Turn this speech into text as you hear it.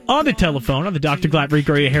on the telephone on the Dr. Glatt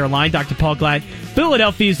Regrowing Hair line. Dr. Paul Glatt,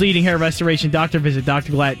 Philadelphia's leading hair restoration doctor. Visit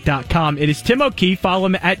drglatt.com. It is Tim O'Keefe. Follow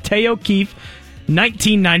him at Tay O'Keefe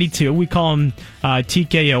 1992. We call him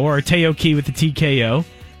TKO, or Tay O'Keefe with the TKO.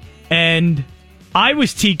 And I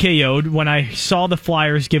was TKO'd when I saw the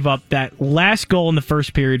Flyers give up that last goal in the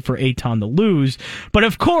first period for Aton to lose. But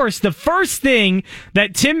of course, the first thing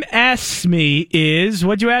that Tim asks me is,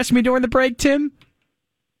 what'd you ask me during the break, Tim?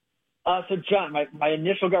 So, John, my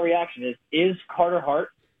initial gut reaction is Carter Hart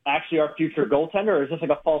actually our future goaltender, or is this like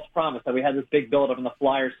a false promise that we had this big build-up and the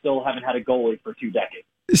Flyers still haven't had a goalie for 2 decades?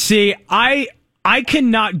 See, I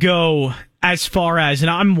cannot go as far as, and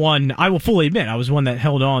I will fully admit, I was one that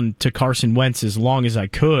held on to Carson Wentz as long as I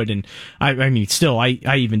could, and I mean, still, I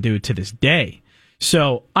even do it to this day.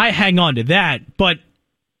 So I hang on to that, but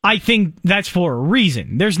I think that's for a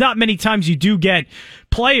reason. There's not many times you do get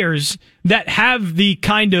players that have the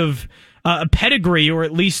kind of pedigree, or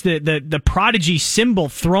at least the prodigy symbol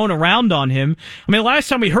thrown around on him. I mean, the last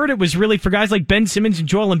time we heard it was really for guys like Ben Simmons and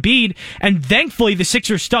Joel Embiid, and thankfully the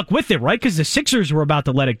Sixers stuck with it, right? Because the Sixers were about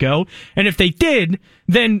to let it go, and if they did,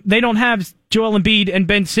 then they don't have Joel Embiid and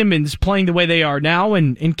Ben Simmons playing the way they are now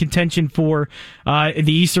and in contention for the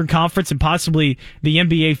Eastern Conference and possibly the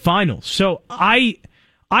NBA Finals. So I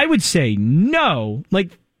would say no.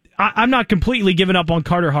 Like, I'm not completely giving up on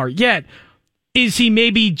Carter Hart yet. Is he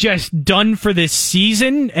maybe just done for this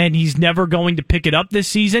season and he's never going to pick it up this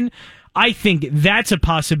season? I think that's a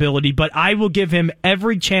possibility, but I will give him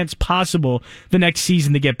every chance possible the next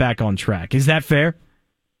season to get back on track. Is that fair?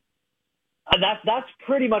 That's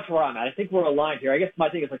pretty much where I'm at. I think we're aligned here. I guess my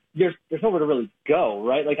thing is, like, there's nowhere to really go,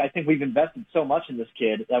 right? Like, I think we've invested so much in this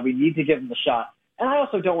kid that we need to give him the shot. And I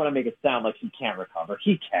also don't want to make it sound like he can't recover.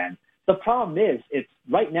 He can. The problem is, it's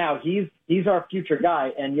right now he's our future guy,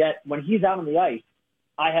 and yet when he's out on the ice,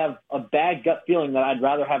 I have a bad gut feeling that I'd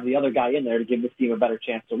rather have the other guy in there to give this team a better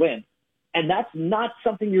chance to win. And that's not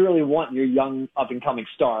something you really want in your young up-and-coming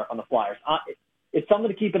star on the Flyers. It's something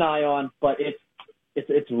to keep an eye on, but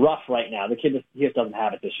it's rough right now. The kid just doesn't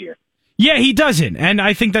have it this year. Yeah, he doesn't, and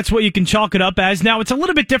I think that's what you can chalk it up as. Now, it's a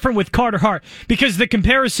little bit different with Carter Hart, because the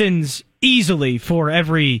comparisons easily for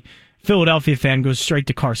every Philadelphia fan goes straight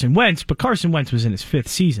to Carson Wentz, but Carson Wentz was in his 5th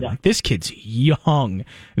season. Yeah. Like, this kid's young,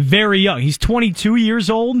 very young. He's 22 years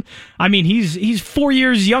old. I mean, he's 4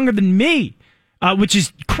 years younger than me, which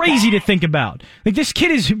is crazy to think about. Like, this kid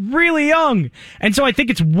is really young, and so I think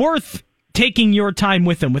it's worth taking your time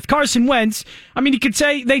with him. With Carson Wentz, I mean, you could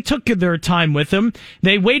say they took their time with him.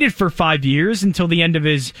 They waited for 5 years until the end of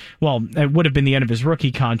his, well, it would have been the end of his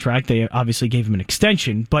rookie contract. They obviously gave him an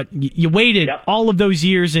extension, but you waited all of those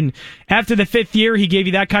years, and after the 5th year, he gave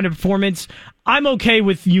you that kind of performance. I'm okay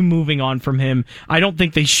with you moving on from him. I don't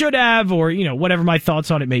think they should have, or, whatever my thoughts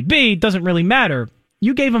on it may be, it doesn't really matter.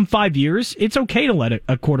 You gave him 5 years. It's okay to let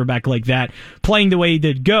a quarterback like that, playing the way he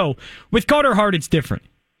did, go. With Carter Hart, it's different.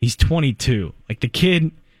 He's 22. Like, the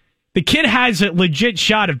kid has a legit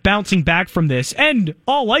shot of bouncing back from this, and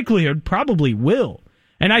all likelihood probably will.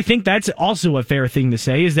 And I think that's also a fair thing to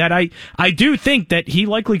say, is that I do think that he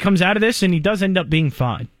likely comes out of this and he does end up being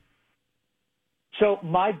fine. So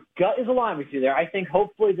my gut is aligned with you there. I think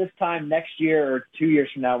hopefully this time next year or 2 years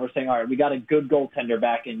from now, we're saying, all right, we got a good goaltender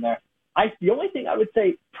back in there. The only thing I would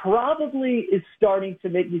say probably is starting to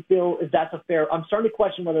make me feel is that's a fair. I'm starting to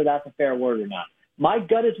question whether that's a fair word or not. My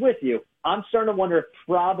gut is with you. I'm starting to wonder if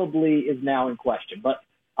probably is now in question. But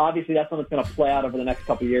obviously that's something that's going to play out over the next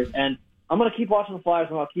couple of years. And I'm going to keep watching the Flyers,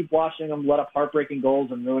 and I'll keep watching them let up heartbreaking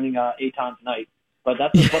goals and ruining Aton's night. But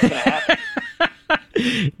that's just what's going to happen.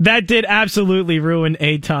 That did absolutely ruin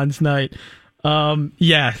Aton's night.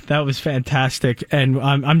 Yeah, that was fantastic. And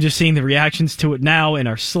I'm just seeing the reactions to it now in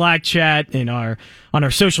our Slack chat, on our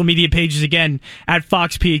social media pages, again, at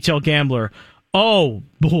Fox PHL Gambler. Oh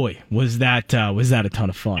boy, was that a ton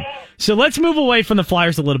of fun. So let's move away from the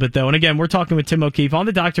Flyers a little bit, though. And again, we're talking with Tim O'Keefe on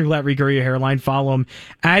the Dr. Glatt Regrowing Your Hairline. Follow him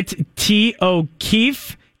at T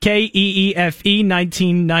O'Keefe, Keefe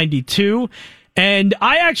 1992. And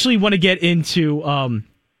I actually want to get into some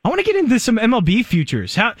MLB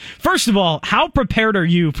futures. First of all, how prepared are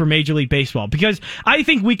you for Major League Baseball? Because I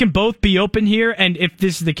think we can both be open here, and if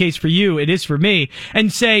this is the case for you, it is for me,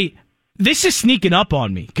 and say, this is sneaking up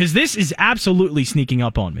on me, because this is absolutely sneaking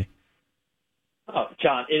up on me. Oh,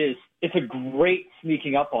 John, it is. It's a great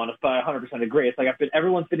sneaking up on us, but I 100% agree. It's like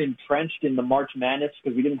everyone's been entrenched in the March Madness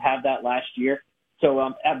because we didn't have that last year. So I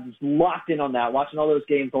was locked in on that, watching all those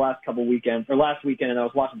games the last couple weekends, or last weekend, and I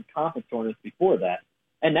was watching the conference tournaments before that.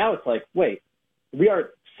 And now it's like, wait, we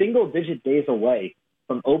are single-digit days away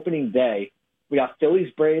from opening day. We got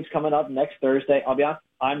Phillies Braves coming up next Thursday. I'll be honest,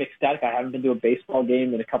 I'm ecstatic. I haven't been to a baseball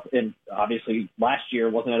game obviously last year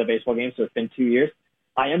wasn't at a baseball game, so it's been 2 years.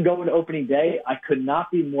 I am going to opening day. I could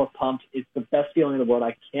not be more pumped. It's the best feeling in the world.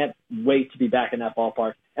 I can't wait to be back in that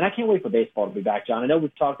ballpark. And I can't wait for baseball to be back, John. I know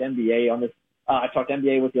we've talked NBA on this. I talked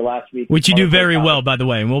NBA with you last week. Which you do very well, by the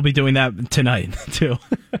way, and we'll be doing that tonight, too.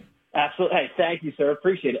 Absolutely. Hey, thank you, sir.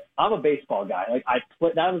 Appreciate it. I'm a baseball guy.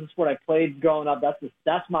 That was the sport I played growing up.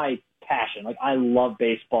 That's my passion. I love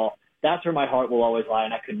baseball. That's where my heart will always lie,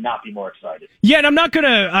 and I could not be more excited. Yeah, and I'm not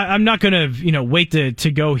gonna wait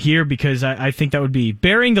to go here because I think that would be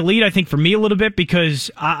burying the lead. I think for me a little bit because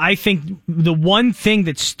I think the one thing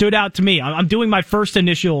that stood out to me, I'm doing my first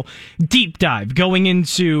initial deep dive going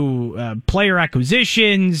into player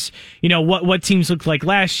acquisitions. What teams looked like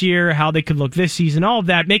last year, how they could look this season, all of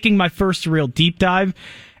that. Making my first real deep dive,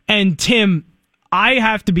 and Tim, I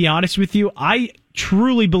have to be honest with you, I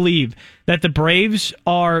truly believe that the Braves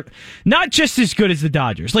are not just as good as the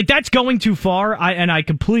Dodgers. That's going too far, and I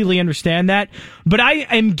completely understand that. But I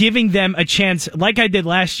am giving them a chance, like I did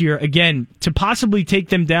last year, again, to possibly take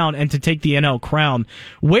them down and to take the NL crown.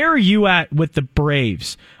 Where are you at with the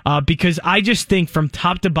Braves? Because I just think from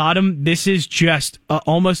top to bottom, this is just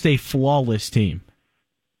almost a flawless team.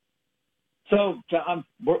 So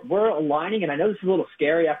we're aligning, and I know this is a little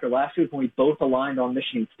scary after last week when we both aligned on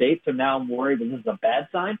Michigan State, so now I'm worried that this is a bad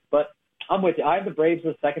sign, but I'm with you. I have the Braves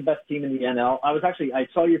as the second best team in the NL. I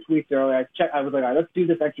saw your tweets earlier. I was like, all right, let's do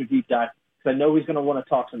this extra deep dive because I know he's going to want to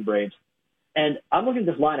talk some Braves. And I'm looking at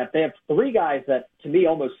this lineup. They have three guys that, to me,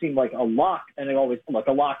 almost seem like a lock, and they always look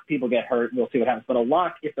a lock. People get hurt. We'll see what happens. But a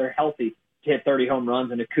lock, if they're healthy, to hit 30 home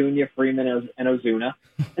runs, and Acuna, Freeman, and Ozuna.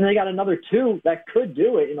 And they got another two that could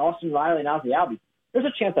do it in Austin Riley and Ozzie Albies. There's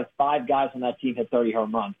a chance that five guys on that team hit 30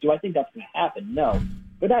 home runs. Do I think that's going to happen? No.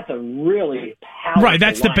 But that's a really powerful right.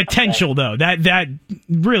 That's the potential, though. That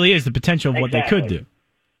really is the potential of what they could do.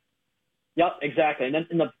 Yep, exactly. And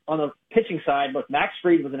then on the pitching side, look, Max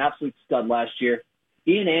Fried was an absolute stud last year.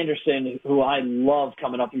 Ian Anderson, who I love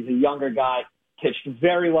coming up, he's a younger guy, pitched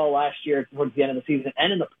very well last year towards the end of the season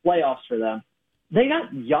and in the playoffs for them. They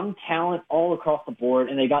got young talent all across the board,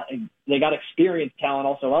 and they got experienced talent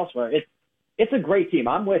also elsewhere. It's a great team.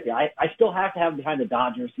 I'm with you. I still have to have them behind the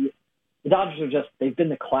Dodgers. The Dodgers they've been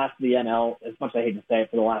the class of the NL, as much as I hate to say it,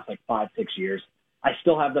 for the last 5-6 years. I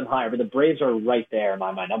still have them higher, but the Braves are right there in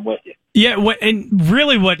my mind. I'm with you. Yeah, and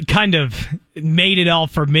really what kind of made it all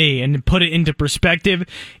for me and put it into perspective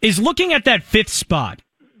is looking at that fifth spot.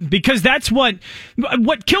 Because that's what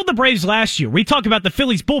killed the Braves last year. We talk about the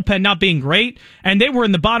Phillies bullpen not being great, and they were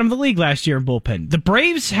in the bottom of the league last year in bullpen. The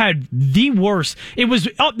Braves had the worst. It was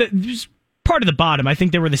part of the bottom. I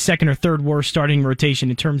think they were the second or third worst starting rotation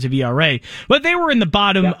in terms of ERA. But they were in the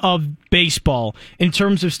bottom of baseball in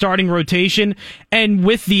terms of starting rotation. And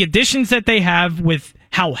with the additions that they have, with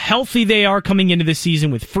how healthy they are coming into the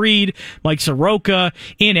season with Fried, Mike Soroka,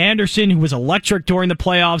 Ian Anderson, who was electric during the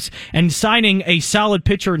playoffs, and signing a solid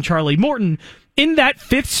pitcher in Charlie Morton, in that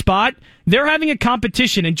fifth spot, they're having a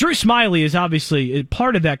competition. And Drew Smyly is obviously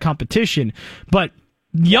part of that competition. But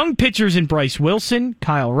young pitchers in Bryce Wilson,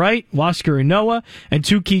 Kyle Wright, Huascar Ynoa, and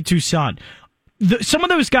Touki Toussaint. Some of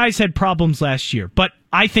those guys had problems last year, but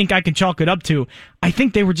I think I can chalk it up to, I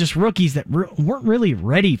think they were just rookies that weren't really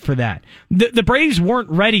ready for that. The Braves weren't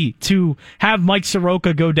ready to have Mike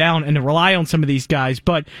Soroka go down and to rely on some of these guys,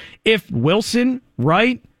 but if Wilson,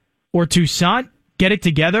 Wright, or Toussaint get it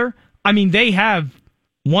together, I mean, they have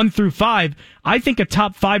 1 through 5, I think a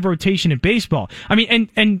top 5 rotation in baseball. I mean,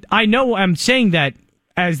 and I know I'm saying that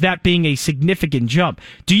as that being a significant jump.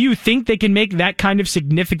 Do you think they can make that kind of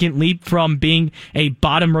significant leap from being a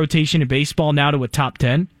bottom rotation in baseball now to a top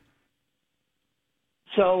 10?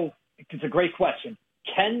 So it's a great question.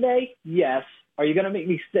 Can they? Yes. Are you going to make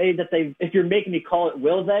me say that if you're making me call it,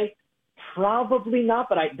 will they? Probably not,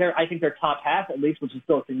 but I think they're top half at least, which is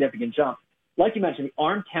still a significant jump. Like you mentioned, the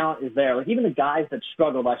arm talent is there. Even the guys that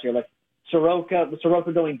struggled last year, like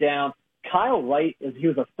Soroka going down, Kyle Wright, he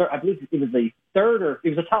was I believe he was the third, or he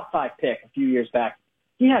was a top 5 pick a few years back.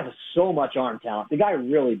 He has so much arm talent. The guy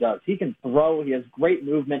really does. He can throw. He has great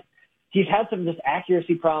movement. He's had some just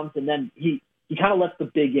accuracy problems, and then he kind of lets the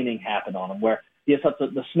big inning happen on him, where he has such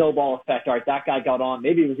the snowball effect. All right, that guy got on.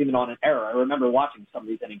 Maybe he was even on an error. I remember watching some of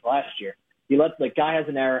these innings last year. The guy has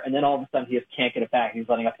an error, and then all of a sudden he just can't get it back. He's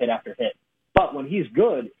letting up hit after hit. But when he's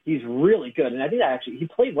good, he's really good. And I think he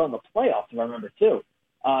played well in the playoffs, if I remember, too.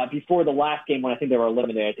 Before the last game when I think they were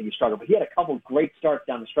eliminated, I think he struggled. But he had a couple of great starts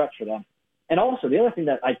down the stretch for them. And also, the other thing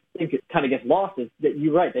that I think it kind of gets lost is that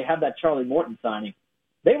you're right. They have that Charlie Morton signing.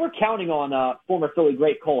 They were counting on former Philly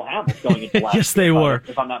great Cole Hamels going into last Yes, they were.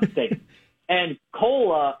 If I'm not mistaken. And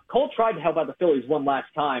Cole tried to help out the Phillies one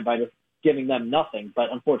last time by just giving them nothing,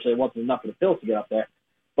 but unfortunately it wasn't enough for the Phillies to get up there.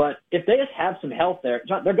 But if they just have some health there,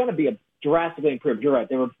 they're going to be drastically improved. You're right.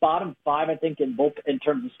 They were bottom 5, I think, in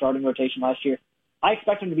terms of starting rotation last year. I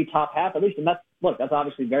expect them to be top half at least, and that's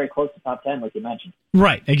obviously very close to top 10, like you mentioned.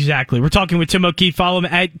 Right, exactly. We're talking with Tim O'Keefe. Follow him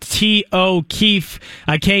at TO'Keefe,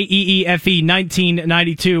 Keefe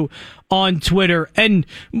 1992 on Twitter. And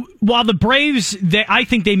while the Braves, I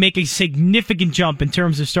think they make a significant jump in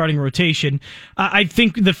terms of starting rotation. I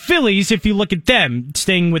think the Phillies, if you look at them,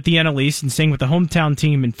 staying with the NL East and staying with the hometown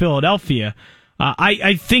team in Philadelphia,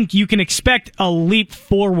 I think you can expect a leap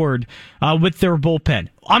forward with their bullpen.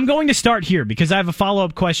 I'm going to start here because I have a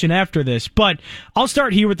follow-up question after this, but I'll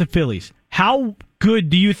start here with the Phillies. How good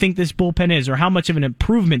do you think this bullpen is, or how much of an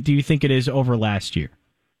improvement do you think it is over last year?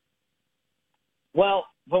 Well,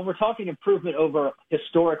 when we're talking improvement over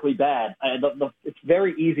historically bad, it's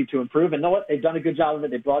very easy to improve. And you know what? They've done a good job of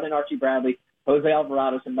it. They brought in Archie Bradley, Jose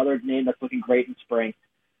Alvarado's another name that's looking great in spring.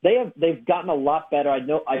 They've gotten a lot better.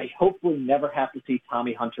 I hopefully never have to see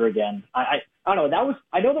Tommy Hunter again. I don't know.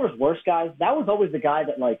 I know there was worse guys. That was always the guy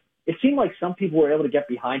that, like, it seemed like some people were able to get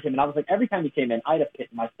behind him, and I was like, every time he came in, I had a pit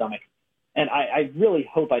in my stomach. And I really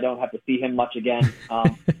hope I don't have to see him much again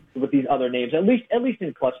with these other names, at least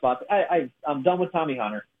in clutch spots. I'm done with Tommy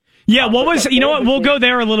Hunter. Yeah, what was, you know what, we'll go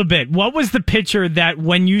there a little bit. What was the pitcher that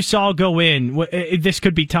when you saw go in, this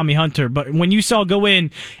could be Tommy Hunter, but when you saw go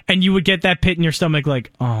in and you would get that pit in your stomach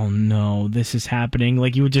like, oh no, this is happening,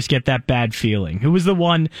 like you would just get that bad feeling? Who was the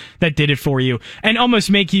one that did it for you and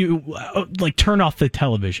almost make you like turn off the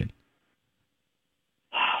television?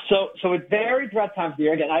 So it varied throughout times of the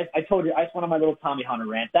year. Again, I told you, I just went on my little Tommy Hunter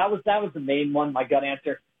rant. That was the main one, my gut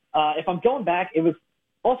answer. If I'm going back, it was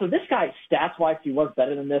also this guy, stats-wise, he was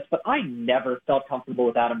better than this, but I never felt comfortable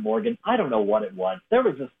with Adam Morgan. I don't know what it was. There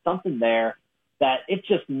was just something there that it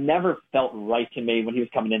just never felt right to me when he was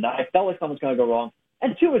coming in. I felt like something was going to go wrong.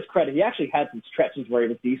 And to his credit, he actually had some stretches where he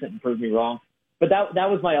was decent and proved me wrong. But that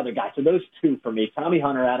was my other guy. So those two for me, Tommy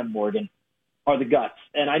Hunter, Adam Morgan, are the guts.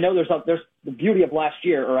 And I know there's the beauty of last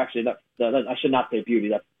year, or actually, I should not say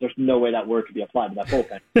beauty. There's no way that word could be applied to that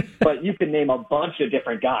bullpen. But you can name a bunch of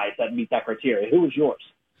different guys that meet that criteria. Who was yours?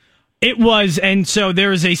 It was, and so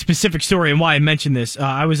there is a specific story and why I mentioned this.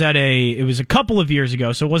 I was it was a couple of years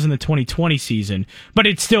ago, so it wasn't the 2020 season, but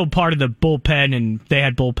it's still part of the bullpen, and they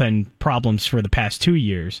had bullpen problems for the past 2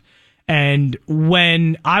 years. And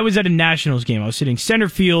when I was at a Nationals game, I was sitting center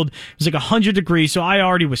field. It was like 100 degrees, so I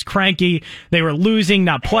already was cranky. They were losing,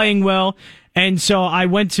 not playing well. And so I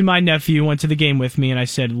went to my nephew, went to the game with me, and I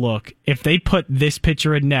said, look, if they put this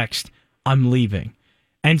pitcher in next, I'm leaving.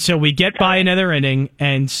 And so we get by another inning,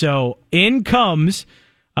 and so in comes,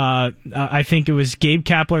 I think it was Gabe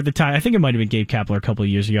Kapler at the time. I think it might have been Gabe Kapler a couple of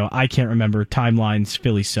years ago. I can't remember. Timelines,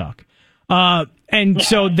 Phillies suck. And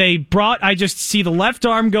so I just see the left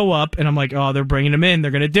arm go up, and I'm like, oh, they're bringing him in.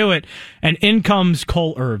 They're going to do it. And in comes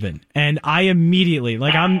Cole Irvin. And I immediately,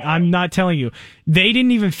 like, I'm not telling you, they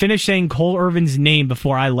didn't even finish saying Cole Irvin's name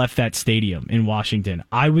before I left that stadium in Washington.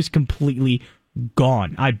 I was completely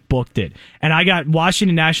gone. I booked it. And I got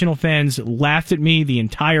Washington National fans laughed at me the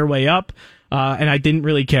entire way up. And I didn't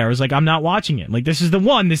really care. I was like, I'm not watching it. Like, this is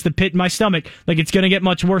the pit in my stomach. Like, it's going to get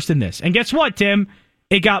much worse than this. And guess what, Tim?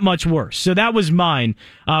 It got much worse. So that was mine.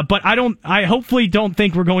 But I hopefully don't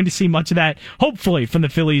think we're going to see much of that, hopefully, from the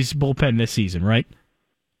Phillies bullpen this season, right?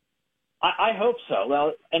 I hope so.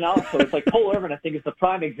 Well, and also, it's like Cole Irvin, I think, is the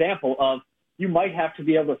prime example of you might have to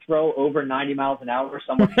be able to throw over 90 miles an hour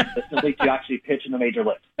somewhat consistently to actually pitch in the major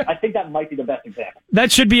leagues. I think that might be the best example.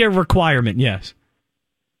 That should be a requirement, yes.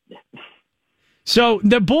 So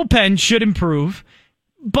the bullpen should improve,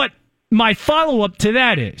 but my follow-up to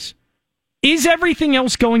that is everything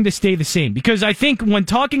else going to stay the same? Because I think when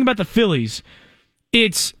talking about the Phillies,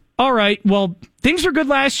 it's, all right, well, things were good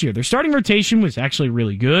last year. Their starting rotation was actually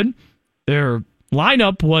really good. Their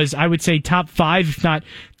lineup was, I would say, top 5, if not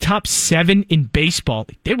top 7 in baseball.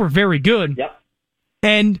 They were very good. Yep.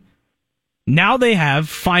 And now they have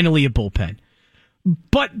finally a bullpen.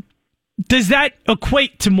 But does that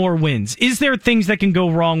equate to more wins? Is there things that can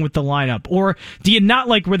go wrong with the lineup? Or do you not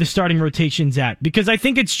like where the starting rotation's at? Because I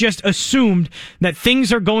think it's just assumed that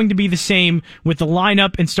things are going to be the same with the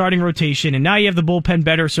lineup and starting rotation, and now you have the bullpen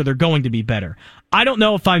better, so they're going to be better. I don't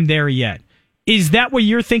know if I'm there yet. Is that what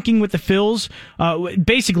you're thinking with the Phils?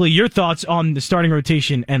 Basically, your thoughts on the starting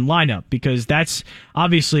rotation and lineup, because that's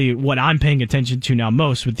obviously what I'm paying attention to now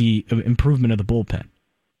most with the improvement of the bullpen.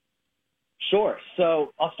 Sure.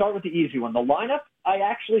 So I'll start with the easy one. The lineup, I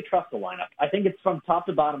actually trust the lineup. I think it's from top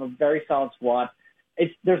to bottom a very solid squad.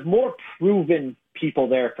 there's more proven people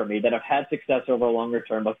there for me that have had success over a longer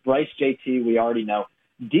term. Like Bryce, JT, we already know.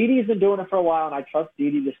 Didi's been doing it for a while, and I trust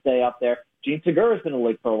Didi to stay up there. Gene Segura's been in the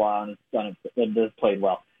league for a while and has done it and has played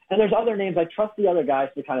well. And there's other names. I trust the other guys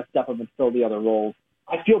to kind of step up and fill the other roles.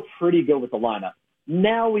 I feel pretty good with the lineup.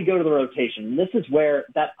 Now we go to the rotation. This is where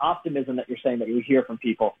that optimism that you're saying that you hear from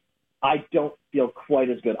people, I don't feel quite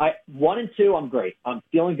as good. 1 and 2, I'm great. I'm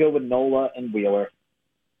feeling good with Nola and Wheeler.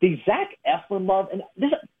 The Zach Eflin love, and this,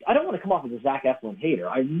 I don't want to come off as a Zach Eflin hater.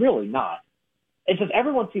 I'm really not. It's just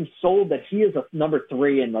everyone seems sold that he is a number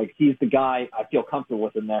 3 and like he's the guy I feel comfortable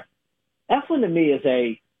with in there. Eflin to me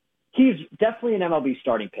he's definitely an MLB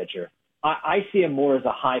starting pitcher. I see him more as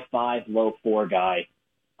a high 5, low 4 guy.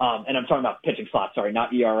 And I'm talking about pitching slot, sorry,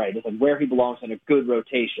 not ERA. Just like where he belongs in a good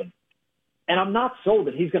rotation. And I'm not sold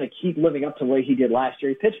that he's going to keep living up to the way he did last year.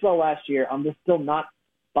 He pitched well last year. I'm just still not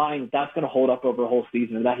buying that's going to hold up over a whole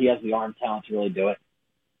season or that he has the arm talent to really do it.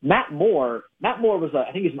 Matt Moore was,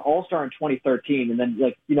 I think he's an all-star in 2013. And then,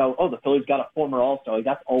 the Phillies got a former all-star. Like,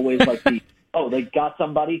 that's always like they got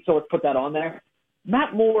somebody, so let's put that on there.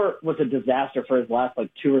 Matt Moore was a disaster for his last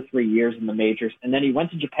 2 or 3 years in the majors. And then he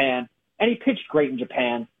went to Japan, and he pitched great in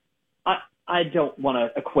Japan. I don't want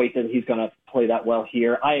to equate that he's going to play that well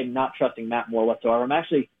here. I am not trusting Matt Moore whatsoever.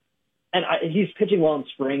 He's pitching well in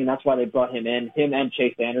spring, and that's why they brought him in. Him and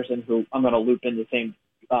Chase Anderson, who I'm going to loop in the same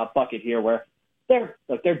bucket here, where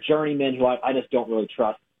they're journeymen who I just don't really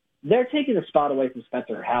trust. They're taking the spot away from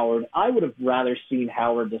Spencer Howard. I would have rather seen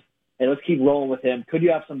Howard just, hey, let's keep rolling with him. Could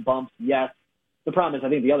you have some bumps? Yes. The problem is I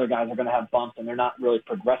think the other guys are going to have bumps, and they're not really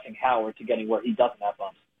progressing Howard to getting where he doesn't have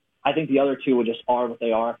bumps. I think the other two will just are what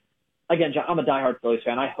they are. Again, John, I'm a diehard Phillies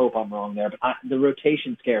fan. I hope I'm wrong there, but the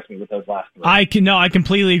rotation scares me with those last 3. I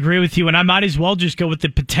completely agree with you, and I might as well just go with the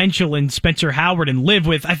potential in Spencer Howard and live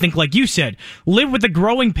with, I think, like you said, live with the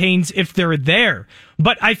growing pains if they're there.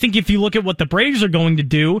 But I think if you look at what the Braves are going to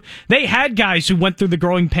do, they had guys who went through the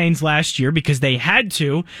growing pains last year because they had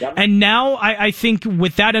to. Yep. And now I think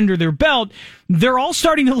with that under their belt, they're all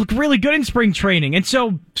starting to look really good in spring training. And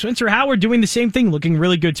so Spencer Howard doing the same thing, looking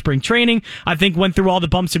really good spring training. I think went through all the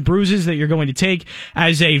bumps and bruises that you're going to take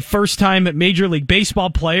as a first-time Major League Baseball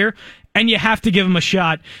player. And you have to give him a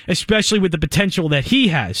shot, especially with the potential that he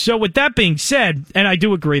has. So with that being said, and I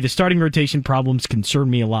do agree, the starting rotation problems concern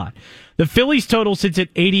me a lot. The Phillies total sits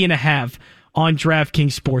at 80.5 on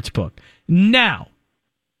DraftKings Sportsbook. Now,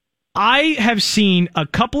 I have seen a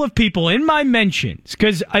couple of people in my mentions,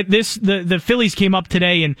 because the Phillies came up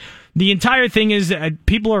today, and the entire thing is that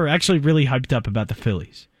people are actually really hyped up about the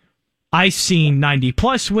Phillies. I've seen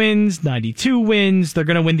 90-plus wins, 92 wins. They're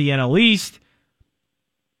going to win the NL East.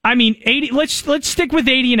 I mean, 80. Let's stick with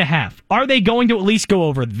 80.5. Are they going to at least go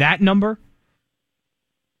over that number?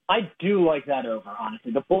 I do like that over,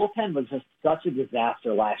 honestly. The bullpen was just such a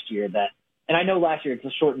disaster last year and I know last year it's a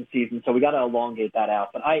shortened season, so we got to elongate that out.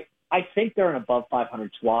 But I think they're an above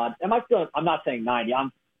 500 squad. I'm not saying 90.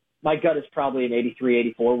 My gut is probably an 83,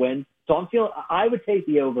 84 win. So I would take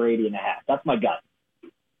the over 80.5. That's my gut.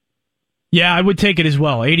 Yeah, I would take it as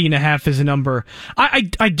well. 80.5 is a number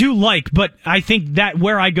I do like, but I think that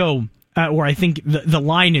where I go, or I think the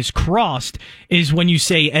line is crossed, is when you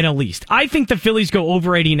say NL East. I think the Phillies go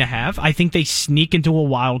over 80.5. I think they sneak into a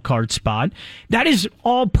wild card spot. That is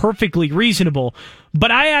all perfectly reasonable. But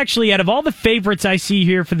I actually, out of all the favorites I see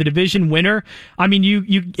here for the division winner, I mean,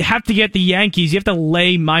 you have to get the Yankees. You have to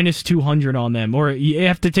lay minus 200 on them. Or you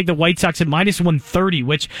have to take the White Sox at minus 130,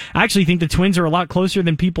 which I actually think the Twins are a lot closer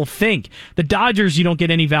than people think. The Dodgers, you don't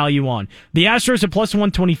get any value on. The Astros at plus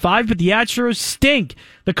 125, but the Astros stink.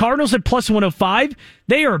 The Cardinals at plus 105,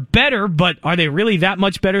 they are better, but are they really that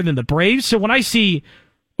much better than the Braves? So when I see...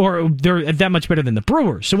 or they're that much better than the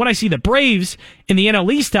Brewers. So when I see the Braves in the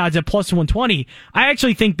NL East odds at plus 120, I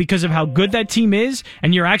actually think because of how good that team is,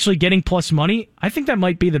 and you're actually getting plus money, I think that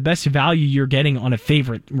might be the best value you're getting on a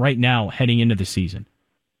favorite right now heading into the season.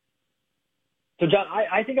 So, John,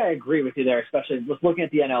 I think I agree with you there, especially with looking at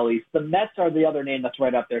the NL East. The Mets are the other name that's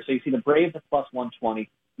right up there. So you see the Braves at plus 120,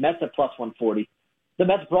 Mets at plus 140. The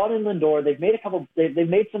Mets brought in Lindor. They've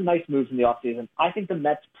made some nice moves in the offseason. I think the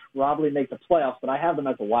Mets probably make the playoffs, but I have them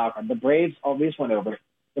as a wild card. The Braves, we just went over.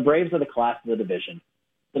 The Braves are the class of the division.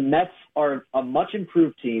 The Mets are a much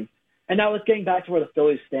improved team. And now it's getting back to where the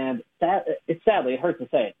Phillies stand. Sadly, it hurts to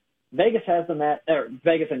say it. Vegas has them at,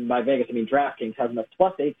 Vegas, and by Vegas I mean DraftKings, has them at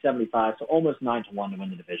plus 875, so almost 9-1 to win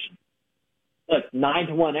the division. Look,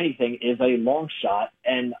 9-1 anything is a long shot,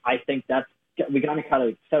 and I think we got to kind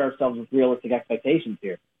of set ourselves with realistic expectations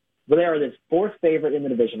here. But they are this fourth favorite in the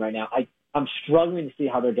division right now. I'm struggling to see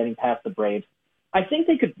how they're getting past the Braves. I think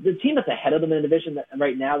they could. The team that's ahead of them in the division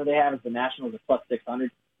right now that they have is the Nationals at plus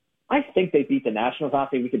 600. I think they beat the Nationals.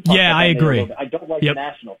 Obviously, we could talk about I agree. I don't like the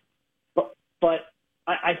Nationals, but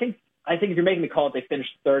I think if you're making the call, they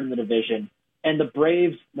finished third in the division, and the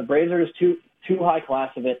Braves are just too high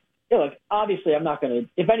class of it. Look, obviously, I'm not going to.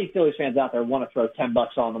 If any Phillies fans out there want to throw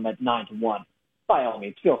 $10 on them at 9-1, by all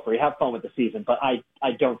means, feel free, have fun with the season. But I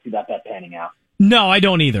don't see that bet panning out. No, I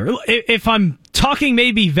don't either. If I'm talking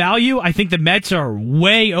maybe value, I think the Mets are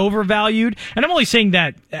way overvalued, and I'm only saying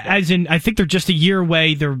that as in I think they're just a year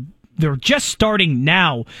away. They're just starting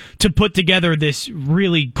now to put together this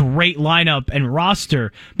really great lineup and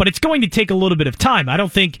roster, but it's going to take a little bit of time. I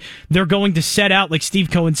don't think they're going to set out, like Steve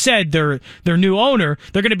Cohen said, their new owner,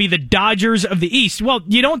 they're going to be the Dodgers of the East. Well,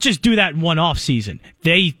 you don't just do that in one offseason.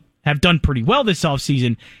 They have done pretty well this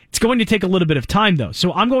offseason. It's going to take a little bit of time, though.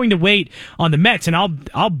 So I'm going to wait on the Mets, and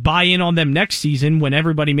I'll buy in on them next season when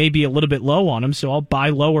everybody may be a little bit low on them, so I'll buy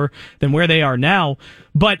lower than where they are now.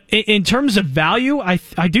 But in terms of value, I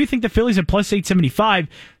do think the Phillies at plus 875,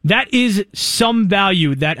 that is some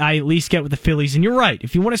value that I at least get with the Phillies. And you're right.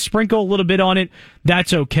 If you want to sprinkle a little bit on it,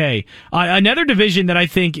 that's okay. Another division that I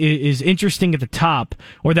think is interesting at the top,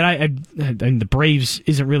 or that and the Braves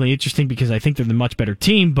isn't really interesting because I think they're the much better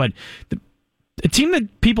team, but a team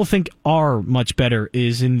that people think are much better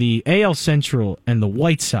is in the AL Central and the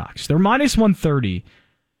White Sox. They're minus 130.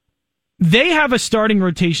 They have a starting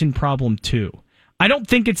rotation problem, too. I don't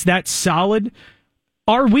think it's that solid.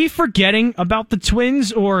 Are we forgetting about the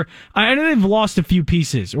Twins? Or I know they've lost a few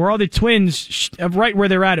pieces. Or are the Twins right where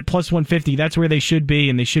they're at plus 150? That's where they should be,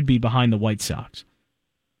 and they should be behind the White Sox.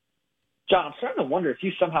 John, I'm starting to wonder if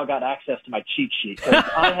you somehow got access to my cheat sheet.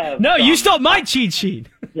 I have no, you stole my cheat sheet.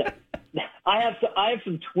 Yeah. I have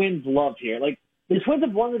some Twins love here. Like, the Twins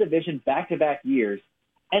have won the division back-to-back years,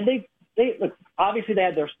 and they look, obviously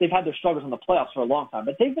they've had their struggles in the playoffs for a long time,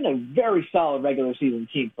 but they've been a very solid regular season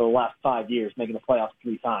team for the last 5 years, making the playoffs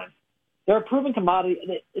 3 times. They're a proven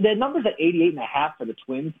commodity. The numbers at 88.5 for the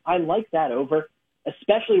Twins. I like that over,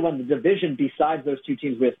 especially when the division, besides those two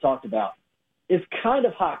teams we have talked about, is kind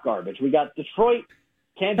of hot garbage. We got Detroit,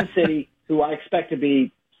 Kansas City, who I expect to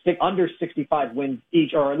be under 65 wins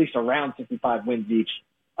each, or at least around 65 wins each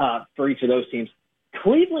for each of those teams.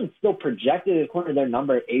 Cleveland's still projected according to their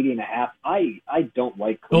number at 80.5. I don't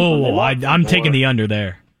like Cleveland. I'm taking the under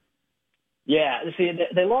there. Yeah, see,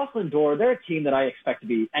 they lost Lindor. They're a team that I expect to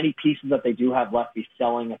be any pieces that they do have left be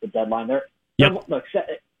selling at the deadline. Look,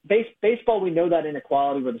 baseball, we know that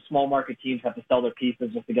inequality where the small market teams have to sell their pieces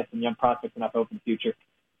just to get some young prospects enough open future.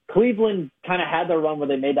 Cleveland kind of had their run where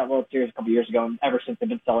they made that World Series a couple years ago, and ever since they've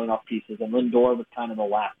been selling off pieces, and Lindor was kind of the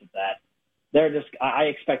last of that. I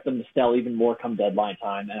expect them to sell even more come deadline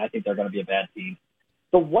time, and I think they're going to be a bad team.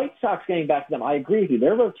 The White Sox, getting back to them, I agree with you.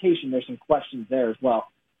 Their rotation, there's some questions there as well.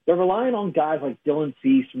 They're relying on guys like Dylan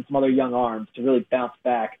Cease and some other young arms to really bounce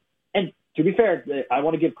back. And to be fair, I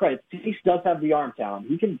want to give credit. Cease does have the arm talent.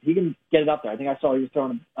 He can get it up there. I think I saw he was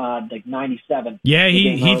throwing like 97. Yeah,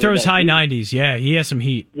 he throws high 90s. Yeah, he has some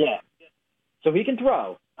heat. Yeah, so he can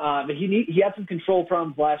throw. But he had some control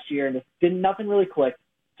problems last year, and nothing really clicked.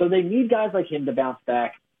 So they need guys like him to bounce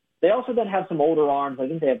back. They also then have some older arms. I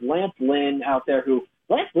think they have Lance Lynn out there, who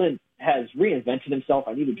Lance Lynn has reinvented himself.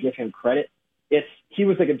 I need to give him credit. He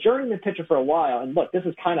was like a journeyman pitcher for a while, and look, this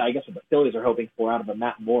is kind of, I guess, what the Phillies are hoping for out of a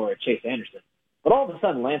Matt Moore or Chase Anderson. But all of a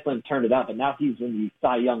sudden, Lance Lynn turned it up, and now he's in the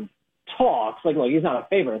Cy Young talks. Like, look, he's not a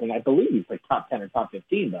favorite. I think I believe he's like top 10 or top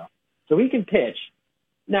 15 though, so he can pitch.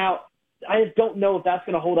 Now, I just don't know if that's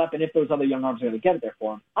going to hold up, and if those other young arms are going to get it there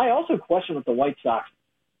for him. I also question with the White Sox.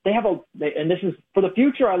 And this is for the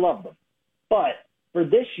future. I love them, but for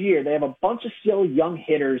this year, they have a bunch of still young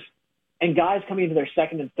hitters and guys coming into their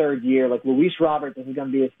second and third year, like Luis Robert. This is going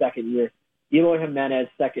to be his second year. Eloy Jimenez,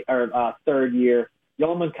 third year.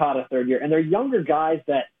 Yoel Moncada, third year. And they're younger guys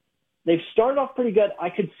that they've started off pretty good. I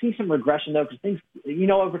could see some regression, though, because things,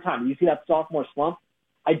 over time, you see that sophomore slump.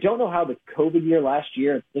 I don't know how the COVID year last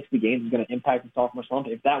year at 60 games is going to impact the sophomore slump,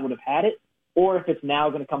 if that would have had it, or if it's now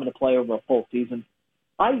going to come into play over a full season.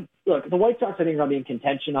 Look, the White Sox, I think, are going to be in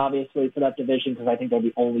contention, obviously, for that division because I think they're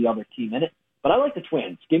the only other team in it. But I like the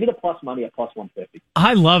Twins. Give me the plus money at plus 150.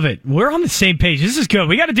 I love it. We're on the same page. This is good.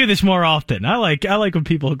 We got to do this more often. I like when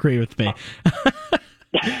people agree with me.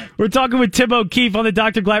 We're talking with Tim O'Keefe on the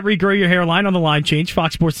Dr. Glatt Regrow Your Hairline on the Line Change.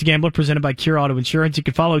 Fox Sports The Gambler, presented by Cure Auto Insurance. You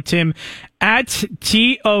can follow Tim at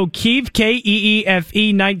T O'Keefe,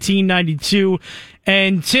 KEEFE 1992.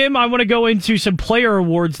 And Tim, I want to go into some player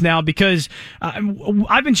awards now because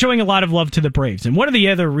I've been showing a lot of love to the Braves. And one of the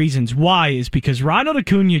other reasons why is because Ronald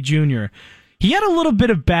Acuna Jr., he had a little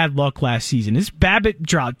bit of bad luck last season. His BABIP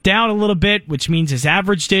dropped down a little bit, which means his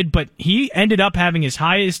average did, but he ended up having his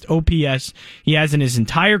highest OPS he has in his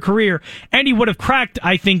entire career, and he would have cracked,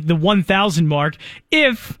 I think, the 1,000 mark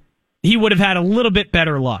if he would have had a little bit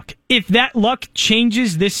better luck. If that luck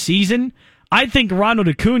changes this season, I think Ronald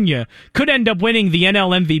Acuna could end up winning the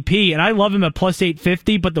NL MVP, and I love him at plus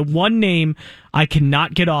 850, but the one name I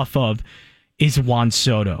cannot get off of is Juan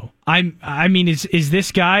Soto. I mean, is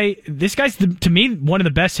this guy? This guy's to me one of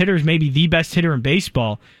the best hitters, maybe the best hitter in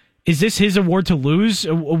baseball. Is this his award to lose?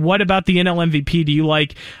 What about the NL MVP do you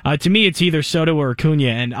like? To me, it's either Soto or Acuna,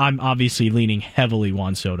 and I'm obviously leaning heavily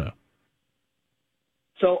Juan Soto.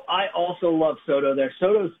 So I also love Soto there.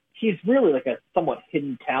 He's really like a somewhat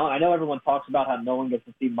hidden talent. I know everyone talks about how no one gets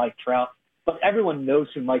to see Mike Trout, but everyone knows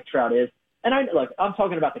who Mike Trout is. And I'm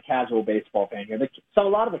talking about the casual baseball fan here. So a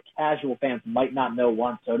lot of the casual fans might not know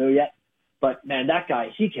Juan Soto yet, but man, that guy,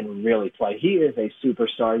 he can really play. He is a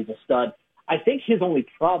superstar. He's a stud. I think his only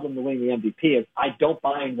problem to winning the MVP is I don't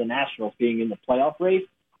buy into the Nationals being in the playoff race.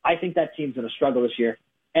 I think that team's going to struggle this year.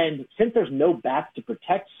 And since there's no bats to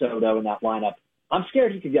protect Soto in that lineup, I'm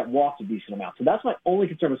scared he could get walked a decent amount. So that's my only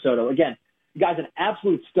concern with Soto. Again, the guy's an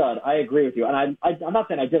absolute stud. I agree with you. And I'm not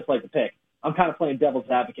saying I dislike the pick. I'm kind of playing devil's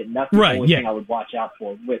advocate, and that's the only thing I would watch out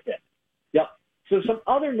for with it. Yep. So some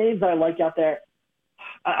other names that I like out there,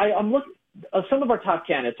 I'm looking some of our top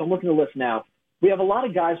candidates. I'm looking at the list now. We have a lot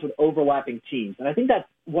of guys with overlapping teams, and I think that's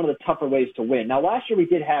one of the tougher ways to win. Now, last year we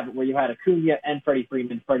did have it where you had Acuna and Freddie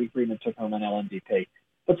Freeman. Freddie Freeman took home an MVP.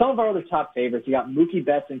 But some of our other top favorites, you got Mookie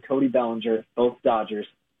Betts and Cody Bellinger, both Dodgers,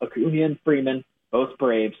 Acuna and Freeman, both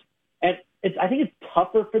Braves. And I think it's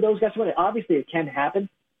tougher for those guys to win. Obviously, it can happen.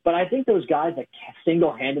 But I think those guys that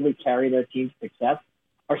single-handedly carry their team's success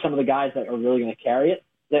are some of the guys that are really going to carry it,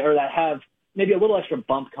 that have maybe a little extra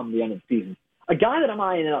bump come the end of the season. A guy that I'm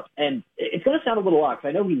eyeing up, and it's going to sound a little odd because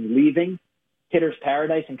I know he's leaving Hitter's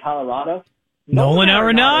Paradise in Colorado. Nolan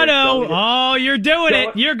Arenado. Oh, you're doing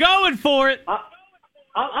it. You're going for it.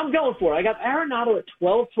 I'm going for it. I got Arenado at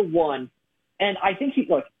 12-1, and I think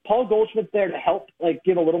Paul Goldschmidt's there to help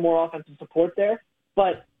give a little more offensive support there,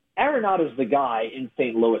 but Arenado's the guy in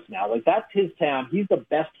St. Louis now. That's his town. He's the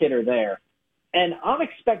best hitter there. And I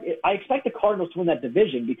expect the Cardinals to win that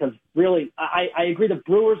division because really, I agree the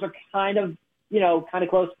Brewers are kind of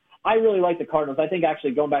close. I really like the Cardinals. I think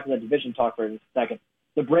actually going back to that division talk for a second,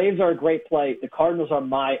 the Braves are a great play. The Cardinals are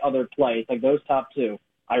my other play. It's those top two.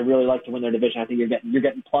 I really like to win their division. I think you're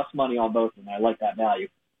getting plus money on both of them. I like that value.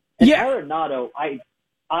 And Arenado, I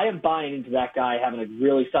am buying into that guy having a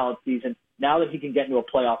really solid season now that he can get into a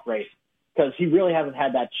playoff race because he really hasn't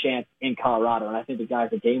had that chance in Colorado. And I think the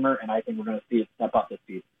guy's a gamer, and I think we're going to see it step up this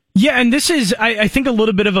season. Yeah, and this is, I think, a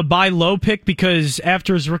little bit of a buy low pick because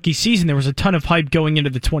after his rookie season, there was a ton of hype going into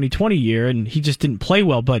the 2020 year, and he just didn't play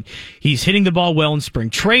well. But he's hitting the ball well in spring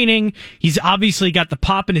training. He's obviously got the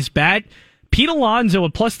pop in his bat. Pete Alonso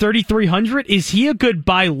at plus 3,300, is he a good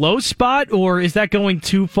buy low spot, or is that going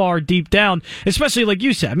too far deep down? Especially like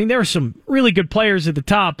you said, I mean, there are some really good players at the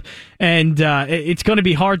top, and it's going to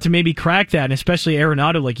be hard to maybe crack that, and especially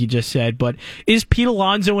Arenado, like you just said. But is Pete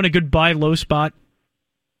Alonso in a good buy low spot?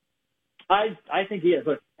 I think he is.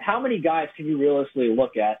 Look, how many guys can you realistically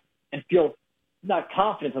look at and feel not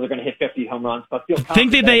confident that they're going to hit 50 home runs, but feel confident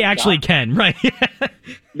think that they actually can, right?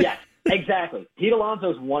 Yes. Exactly. Pete Alonso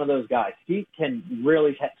is one of those guys. He can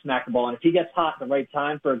really smack the ball, and if he gets hot at the right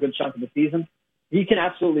time for a good chunk of the season, he can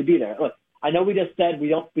absolutely be there. Look, I know we just said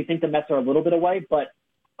we think the Mets are a little bit away, but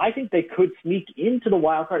I think they could sneak into the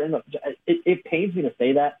wild card. And look, it pains me to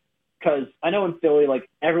say that because I know in Philly,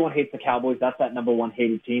 everyone hates the Cowboys. That's that number one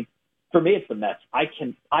hated team. For me, it's the Mets. I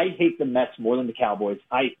hate the Mets more than the Cowboys.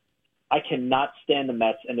 I cannot stand the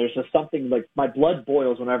Mets, and there's just something my blood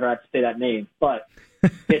boils whenever I have to say that name, but.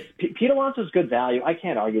 Pete Alonso's good value. I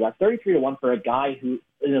can't argue that. 33-1 for a guy who,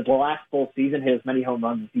 in his last full season, hit as many home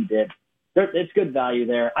runs as he did. It's good value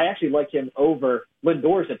there. I actually like him over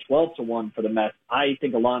Lindor's at 12-1 for the Mets. I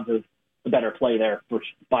think Alonso's the better play there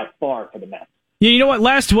by far for the Mets. Yeah, you know what?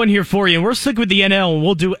 Last one here for you. We're sticking with the NL, and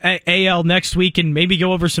we'll do AL next week and maybe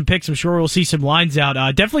go over some picks. I'm sure we'll see some lines out.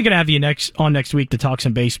 Definitely going to have you next week to talk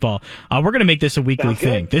some baseball. We're going to make this a weekly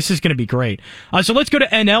thing. This is going to be great. So let's go to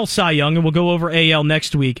NL Cy Young, and we'll go over AL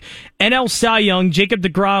next week. NL Cy Young, Jacob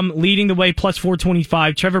deGrom leading the way, plus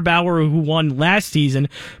 425. Trevor Bauer, who won last season,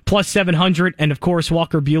 plus 700. And, of course,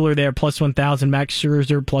 Walker Buehler there, plus 1,000. Max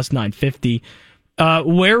Scherzer, plus 950.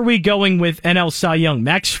 Where are we going with NL Cy Young?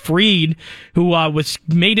 Max Fried, who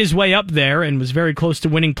made his way up there and was very close to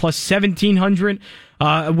winning, plus 1,700.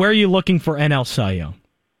 Where are you looking for NL Cy Young?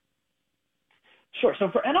 Sure. So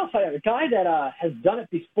for NL Cy Young, a guy that has done it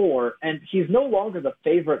before, and he's no longer the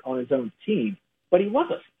favorite on his own team, but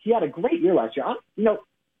he had a great year last year.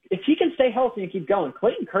 If he can stay healthy and keep going,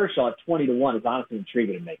 Clayton Kershaw at 20-1 is honestly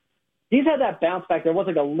intriguing to me. He's had that bounce back. There was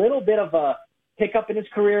like a little bit of a hiccup in his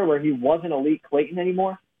career where he wasn't elite Clayton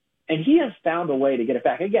anymore, and he has found a way to get it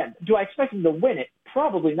back. Again, do I expect him to win it?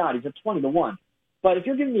 Probably not. He's at 20-1. But if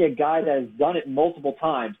you're giving me a guy that has done it multiple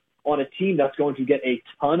times on a team that's going to get a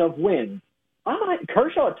ton of wins,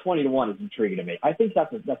 Kershaw at 20-1 is intriguing to me. I think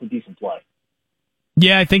that's a decent play.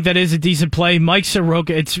 Yeah, I think that is a decent play. Mike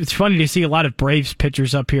Soroka, it's funny to see a lot of Braves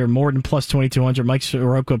pitchers up here. Morton plus 2,200, Mike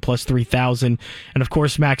Soroka plus 3,000, and of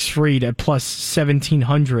course Max Fried at plus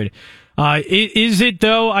 1,700. Is it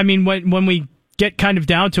though? I mean, when we get kind of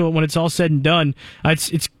down to it, when it's all said and done,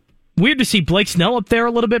 it's weird to see Blake Snell up there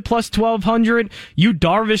a little bit plus 1,200, Yu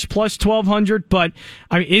Darvish plus 1,200. But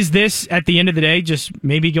I mean, is this at the end of the day just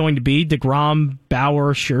maybe going to be DeGrom,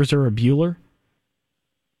 Bauer, Scherzer, or Buehler?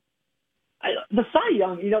 The Cy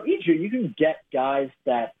Young, each year you can get guys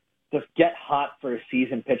that just get hot for a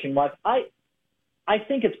season pitching wise. I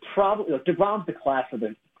think it's probably DeGrom's the class of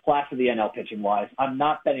the NL pitching wise. I'm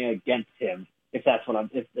not betting against him if that's what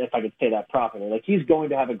if I could say that properly. Like, he's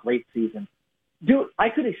going to have a great season. Dude, I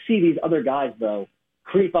could see these other guys though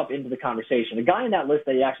creep up into the conversation. A guy in that list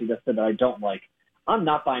that he actually just said that I don't like. I'm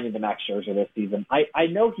not buying into Max Scherzer this season. I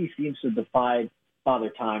know he seems to defy Father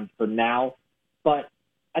Time for now, but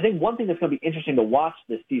I think one thing that's going to be interesting to watch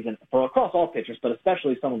this season for across all pitchers, but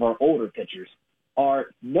especially some of our older pitchers, are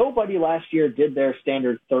nobody last year did their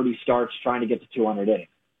standard 30 starts trying to get to 200 innings.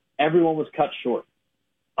 Everyone was cut short.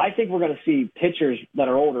 I think we're going to see pitchers that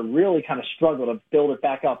are older really kind of struggle to build it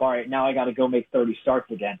back up. All right, now I got to go make 30 starts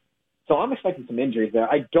again. So I'm expecting some injuries there.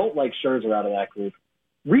 I don't like Scherzer out of that group.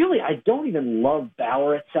 Really, I don't even love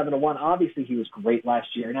Bauer at 7-1. Obviously, he was great last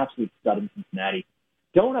year, an absolute stud in Cincinnati.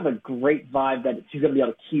 Don't have a great vibe that he's going to be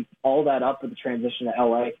able to keep all that up with the transition to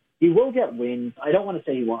LA. He will get wins. I don't want to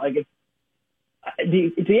say he won't.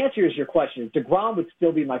 The answer is your question is DeGrom would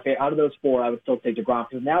still be my favorite. Out of those four, I would still take DeGrom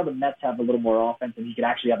because now the Mets have a little more offense and he could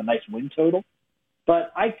actually have a nice win total.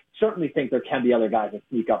 But I certainly think there can be other guys that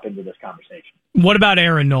sneak up into this conversation. What about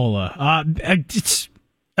Aaron Nola? It's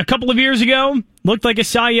a couple of years ago, looked like a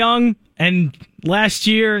Cy Young, and last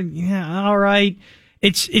year, yeah, all right.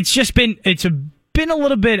 It's been a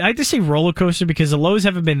little bit, I have to say roller coaster because the lows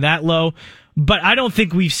haven't been that low, but I don't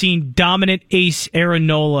think we've seen dominant ace Aaron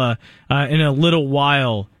Nola in a little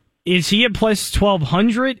while. Is he at plus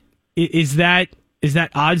 1,200? Is that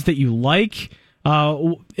odds that you like?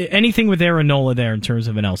 Anything with Aaron Nola there in terms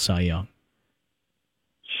of an NL Cy Young?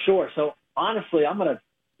 Sure. So honestly, I'm going to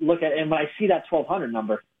look at, and when I see that 1,200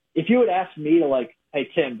 number, if you would ask me to hey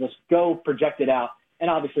Tim, just go project it out. And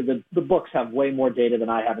obviously the books have way more data than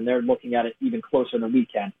I have, and they're looking at it even closer than we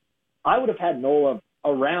can. I would have had Nola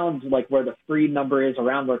around where the Fried number is,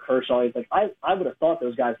 around where Kershaw is. I would have thought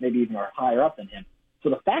those guys maybe even are higher up than him. So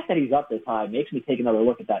the fact that he's up this high makes me take another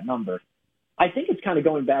look at that number. I think it's kind of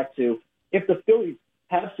going back to if the Phillies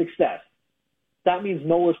have success, that means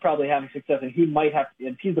Nola's probably having success, and he might have.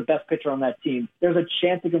 If he's the best pitcher on that team, there's a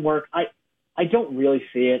chance it can work. I don't really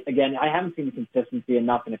see it. Again, I haven't seen the consistency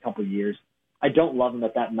enough in a couple of years. I don't love him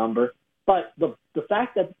at that number, but the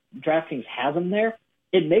fact that DraftKings has him there,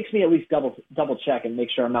 it makes me at least double check and make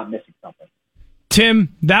sure I'm not missing something.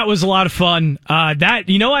 Tim, that was a lot of fun.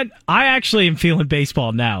 You know what? I actually am feeling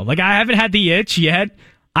baseball now. I haven't had the itch yet.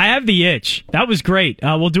 I have the itch. That was great.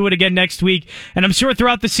 We'll do it again next week, and I'm sure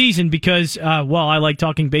throughout the season because, I like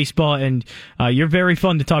talking baseball, and you're very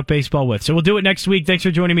fun to talk baseball with. So we'll do it next week. Thanks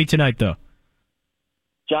for joining me tonight, though.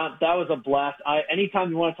 John, that was a blast. Anytime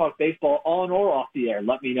you want to talk baseball, on or off the air,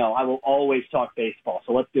 let me know. I will always talk baseball,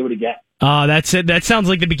 so let's do it again. That's it. That sounds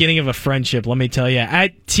like the beginning of a friendship, let me tell you.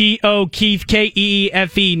 At T.O. Keefe, Keefe,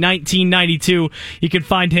 1992. You can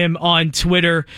find him on Twitter.